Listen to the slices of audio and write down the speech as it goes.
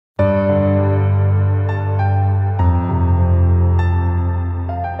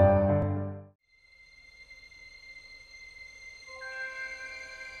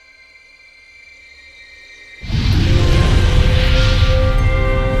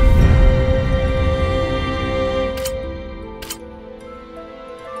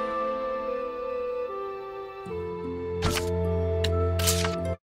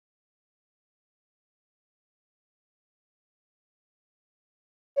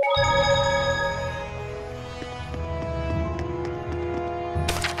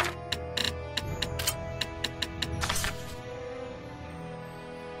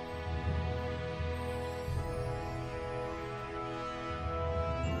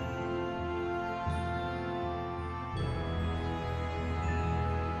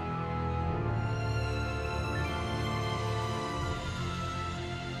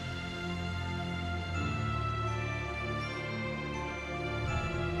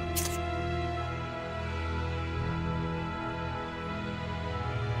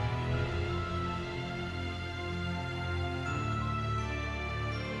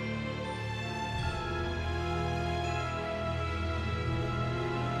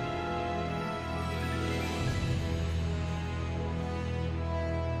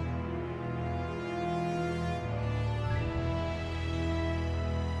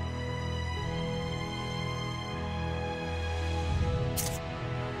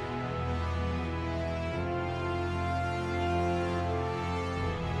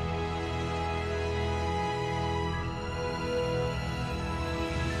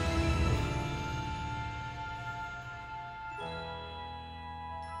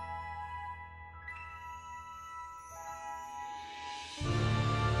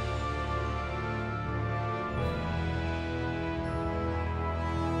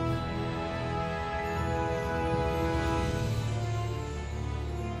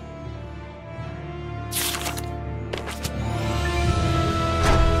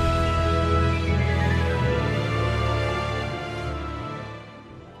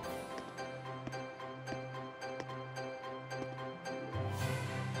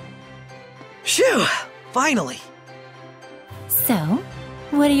Phew! Finally! So,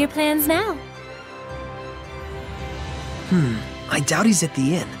 what are your plans now? I doubt he's at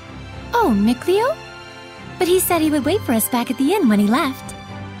the inn. Oh, Mikleo? But he said he would wait for us back at the inn when he left.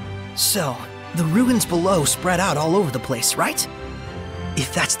 So, the ruins below spread out all over the place, right?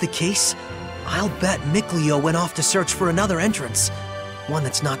 If that's the case, I'll bet Mikleo went off to search for another entrance. One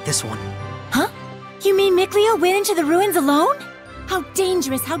that's not this one. Huh? You mean Mikleo went into the ruins alone? How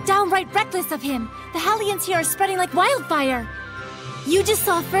dangerous, how downright reckless of him! The Hellions here are spreading like wildfire! You just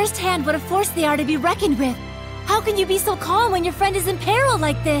saw firsthand what a force they are to be reckoned with. How can you be so calm when your friend is in peril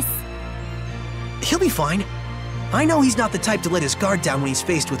like this? He'll be fine. I know he's not the type to let his guard down when he's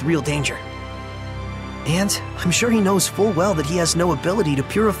faced with real danger. And I'm sure he knows full well that he has no ability to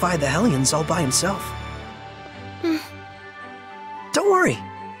purify the Hellions all by himself. Don't worry.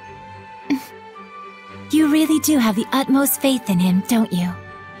 You really do have the utmost faith in him, don't you?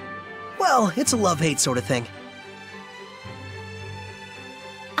 Well, it's a love-hate sort of thing.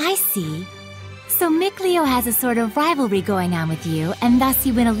 I see. So Mikleo has a sort of rivalry going on with you, and thus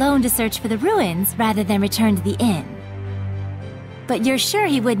he went alone to search for the ruins rather than return to the inn. But you're sure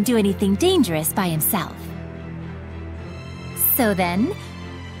he wouldn't do anything dangerous by himself. So then,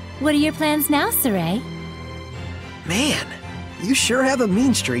 what are your plans now, Sarai? Man, you sure have a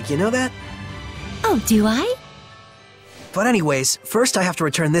mean streak, you know that? Oh, do I? But anyways, first I have to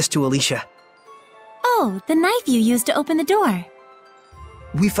return this to Alicia. Oh, the knife you used to open the door.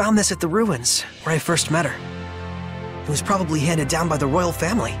 We found this at the ruins, where I first met her. It was probably handed down by the royal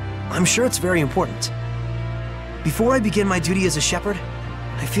family. I'm sure it's very important. Before I begin my duty as a shepherd,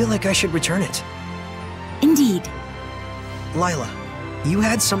 I feel like I should return it. Indeed. Lila, you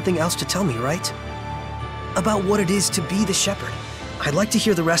had something else to tell me, right? About what it is to be the shepherd. I'd like to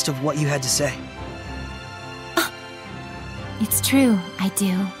hear the rest of what you had to say. It's true, I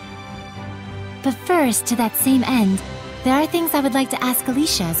do. But first, to that same end, there are things I would like to ask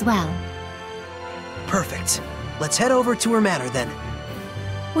Alicia as well. Perfect. Let's head over to her manor then.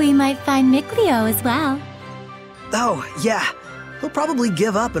 We might find Mikleo as well. Oh, yeah. He'll probably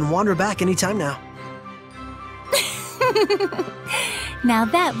give up and wander back anytime now. Now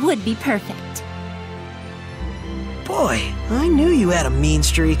that would be perfect. Boy, I knew you had a mean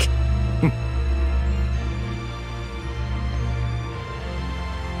streak.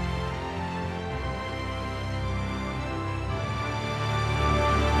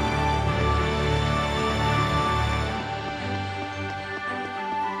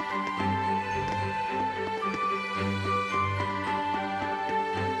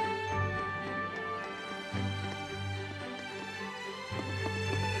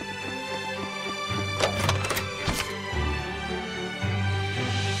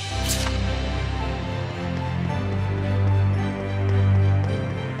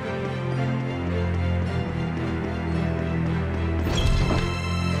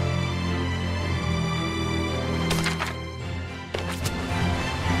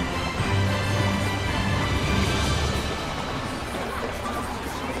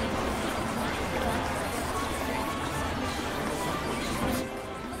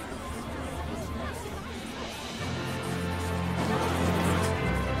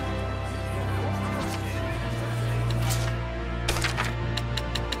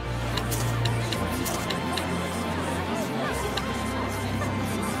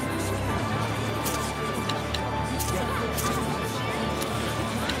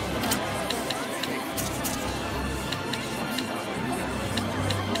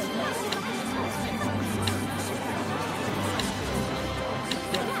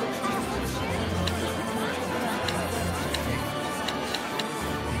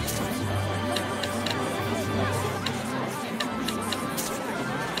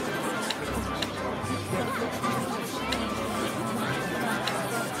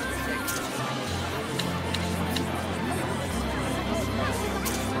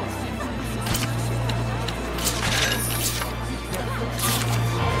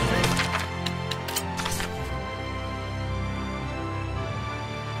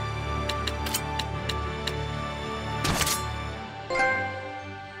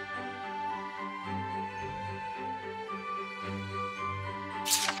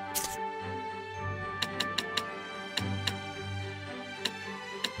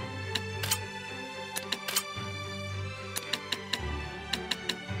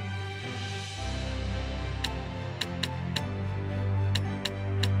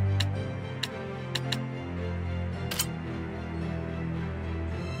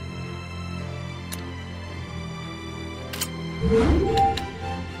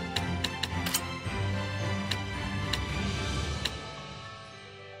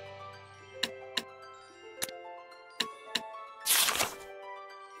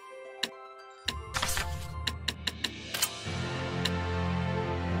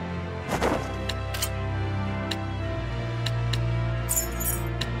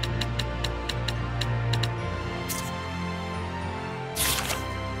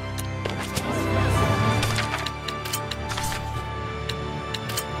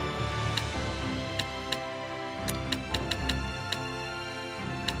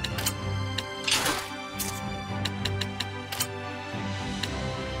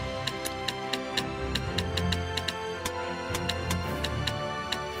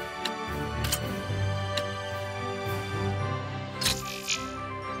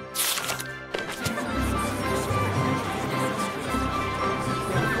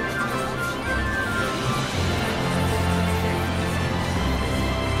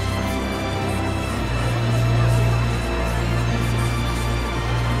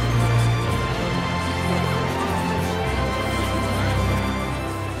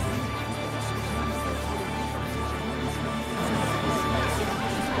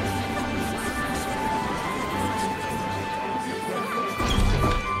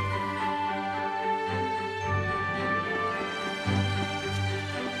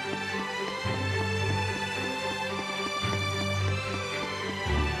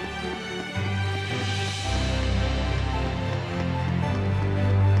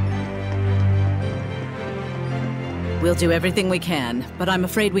 We'll do everything we can, but I'm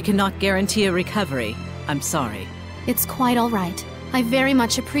afraid we cannot guarantee a recovery. I'm sorry. It's quite all right. I very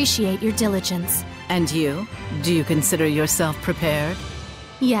much appreciate your diligence. And you? Do you consider yourself prepared?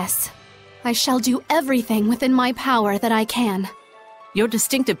 Yes. I shall do everything within my power that I can. Your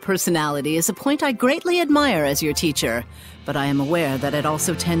distinctive personality is a point I greatly admire as your teacher, but I am aware that it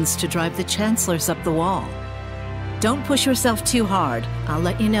also tends to drive the chancellors up the wall. Don't push yourself too hard. I'll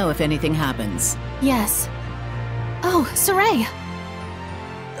let you know if anything happens. Yes. Oh, Sarai!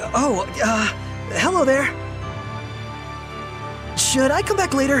 Hello there. Should I come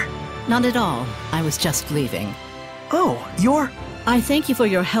back later? Not at all. I was just leaving. Oh, you're... I thank you for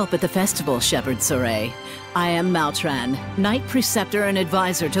your help at the festival, Shepherd Soray. I am Maltran, Knight Preceptor and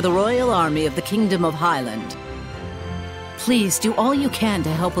Advisor to the Royal Army of the Kingdom of Highland. Please do all you can to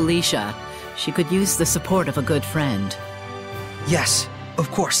help Alicia. She could use the support of a good friend. Yes, of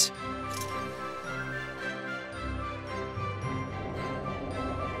course.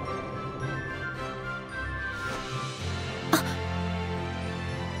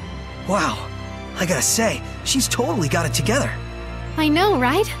 Wow, I gotta say, she's totally got it together. I know,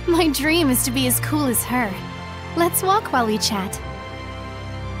 right? My dream is to be as cool as her. Let's walk while we chat.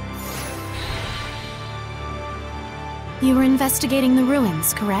 You were investigating the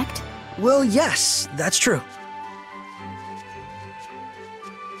ruins, correct? Well, yes, that's true.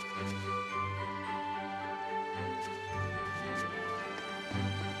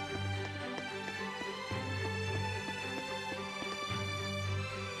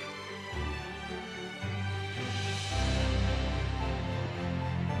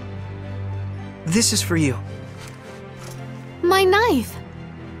 This is for you. My knife!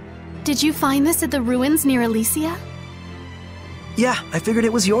 Did you find this at the ruins near Elysia? Yeah, I figured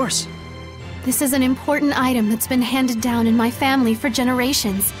it was yours. This is an important item that's been handed down in my family for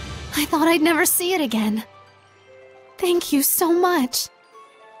generations. I thought I'd never see it again. Thank you so much.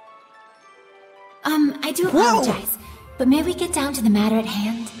 I do apologize, but may we get down to the matter at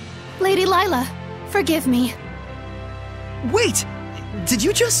hand? Lady Lila, forgive me. Wait! Did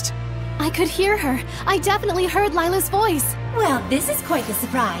you just... I could hear her. I definitely heard Lila's voice. Well, this is quite the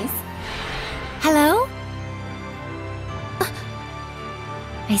surprise. Hello?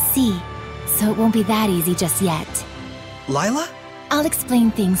 I see. So it won't be that easy just yet. Lila? I'll explain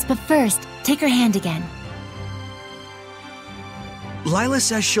things, but first, take her hand again. Lila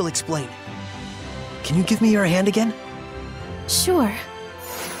says she'll explain. Can you give me your hand again? Sure.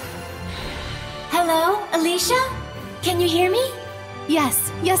 Hello, Alicia? Can you hear me?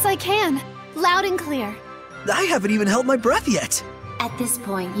 Yes, I can. Loud and clear. I haven't even held my breath yet. At this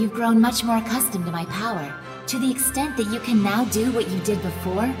point, you've grown much more accustomed to my power, to the extent that you can now do what you did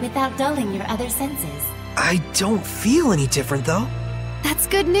before without dulling your other senses. I don't feel any different, though. That's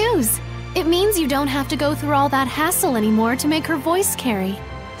good news. It means you don't have to go through all that hassle anymore to make her voice carry.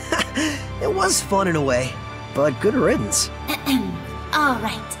 It was fun in a way, but good riddance. All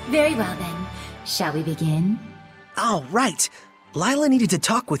right, very well then. Shall we begin? Oh, right. Lila needed to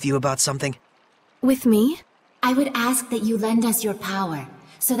talk with you about something. With me? I would ask that you lend us your power,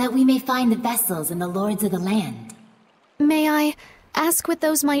 so that we may find the vessels and the lords of the land. May I ask what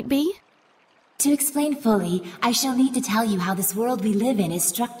those might be? To explain fully, I shall need to tell you how this world we live in is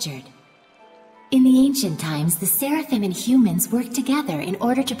structured. In the ancient times, the Seraphim and humans worked together in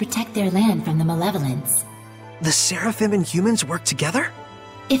order to protect their land from the malevolence. The Seraphim and humans work together?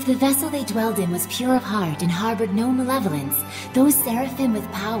 If the vessel they dwelled in was pure of heart and harbored no malevolence, those Seraphim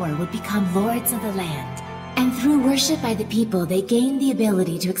with power would become lords of the land. And through worship by the people, they gained the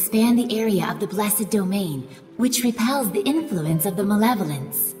ability to expand the area of the blessed domain, which repels the influence of the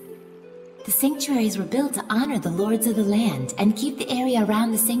malevolence. The sanctuaries were built to honor the lords of the land and keep the area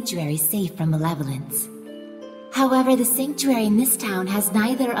around the sanctuary safe from malevolence. However, the sanctuary in this town has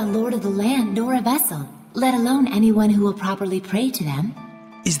neither a lord of the land nor a vessel, let alone anyone who will properly pray to them.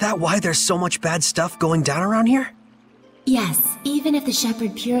 Is that why there's so much bad stuff going down around here? Yes, even if the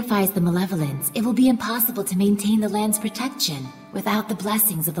shepherd purifies the malevolence, it will be impossible to maintain the land's protection without the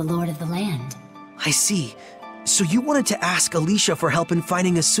blessings of the lord of the land. I see. So you wanted to ask Alicia for help in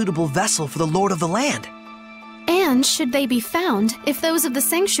finding a suitable vessel for the lord of the land? And should they be found, if those of the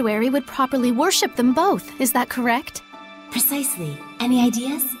sanctuary would properly worship them both, is that correct? Precisely. Any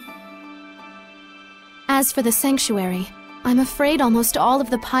ideas? As for the sanctuary, I'm afraid almost all of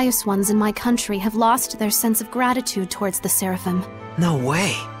the pious ones in my country have lost their sense of gratitude towards the Seraphim. No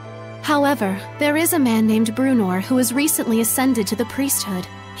way. However, there is a man named Brunor who has recently ascended to the priesthood.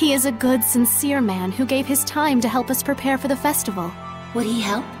 He is a good, sincere man who gave his time to help us prepare for the festival. Would he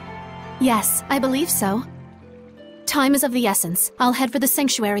help? Yes, I believe so. Time is of the essence. I'll head for the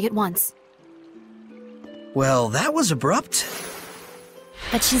sanctuary at once. Well, that was abrupt.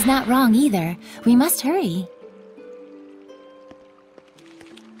 But she's not wrong either. We must hurry.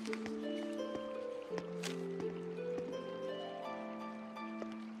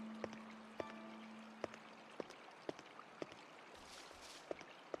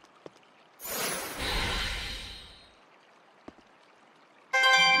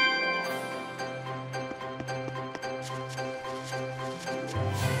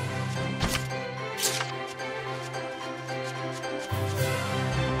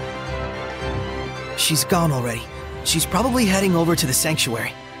 She's gone already. She's probably heading over to the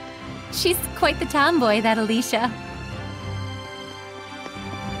sanctuary. She's quite the tomboy, that Alicia.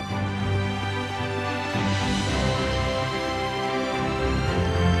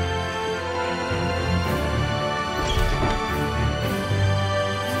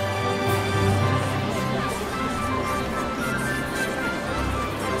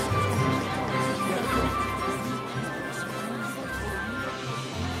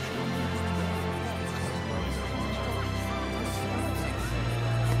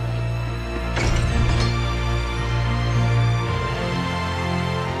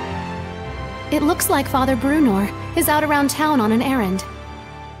 It looks like Father Brunor is out around town on an errand.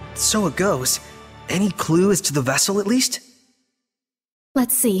 So it goes. Any clue as to the vessel, at least?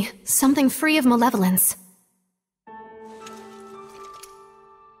 Let's see. Something free of malevolence.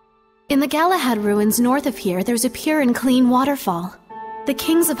 In the Galahad ruins north of here, there's a pure and clean waterfall. The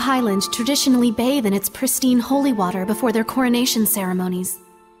kings of Highland traditionally bathe in its pristine holy water before their coronation ceremonies.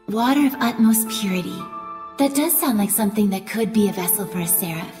 Water of utmost purity. That does sound like something that could be a vessel for a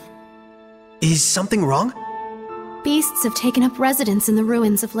seraph. Is something wrong? Beasts have taken up residence in the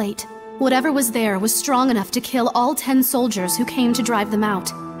ruins of late. Whatever was there was strong enough to kill all 10 soldiers who came to drive them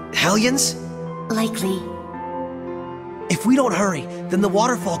out. Hellions? Likely. If we don't hurry, then the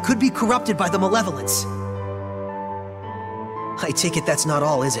waterfall could be corrupted by the malevolence. I take it that's not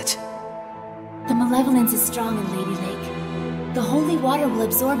all, is it? The malevolence is strong in Lady Lake. The holy water will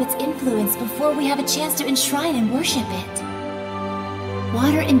absorb its influence before we have a chance to enshrine and worship it.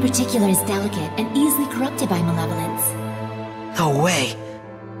 Water in particular is delicate and easily corrupted by malevolence. No way.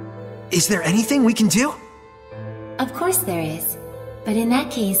 Is there anything we can do? Of course there is. But in that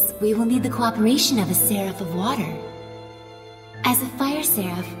case, we will need the cooperation of a seraph of water. As a fire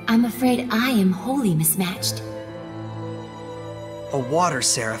seraph, I'm afraid I am wholly mismatched. A water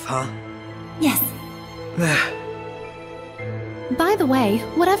seraph, huh? Yes. By the way,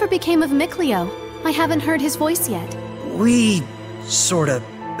 whatever became of Mikleo? I haven't heard his voice yet. We sorta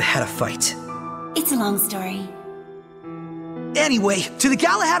had a fight. It's a long story. Anyway, to the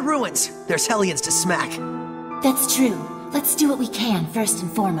Galahad ruins! There's hellions to smack. That's true. Let's do what we can first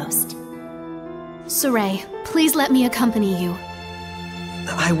and foremost. Saray, please let me accompany you.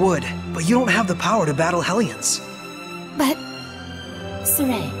 I would, but you don't have the power to battle hellions. But...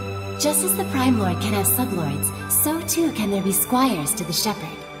 Saray, just as the Prime Lord can have sublords, so too can there be squires to the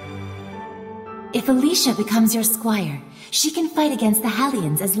Shepherd. If Alicia becomes your squire, she can fight against the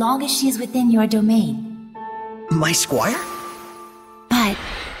Hellions as long as she is within your domain. My squire? But...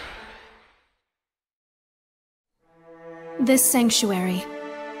 This sanctuary.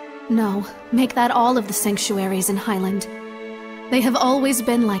 No, make that all of the sanctuaries in Highland. They have always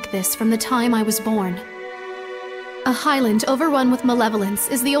been like this from the time I was born. A Highland overrun with malevolence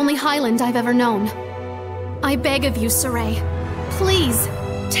is the only Highland I've ever known. I beg of you, Saray, please,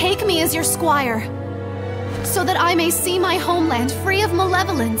 take me as your squire, so that I may see my homeland free of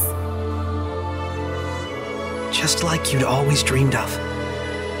malevolence. Just like you'd always dreamed of.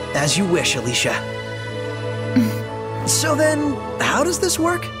 As you wish, Alicia. So then, how does this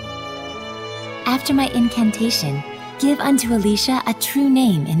work? After my incantation, give unto Alicia a true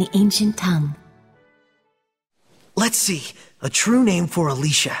name in the ancient tongue. Let's see. A true name for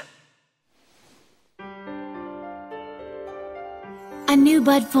Alicia. A new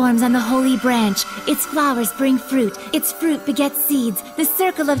bud forms on the holy branch. Its flowers bring fruit. Its fruit begets seeds. The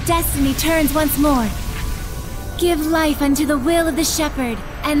circle of destiny turns once more. Give life unto the will of the shepherd,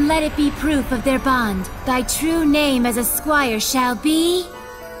 and let it be proof of their bond. Thy true name as a squire shall be...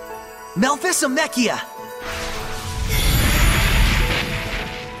 Melphisamechia!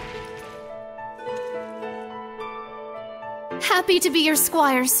 Happy to be your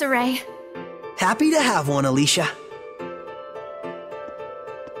squire, Saray. Happy to have one, Alicia.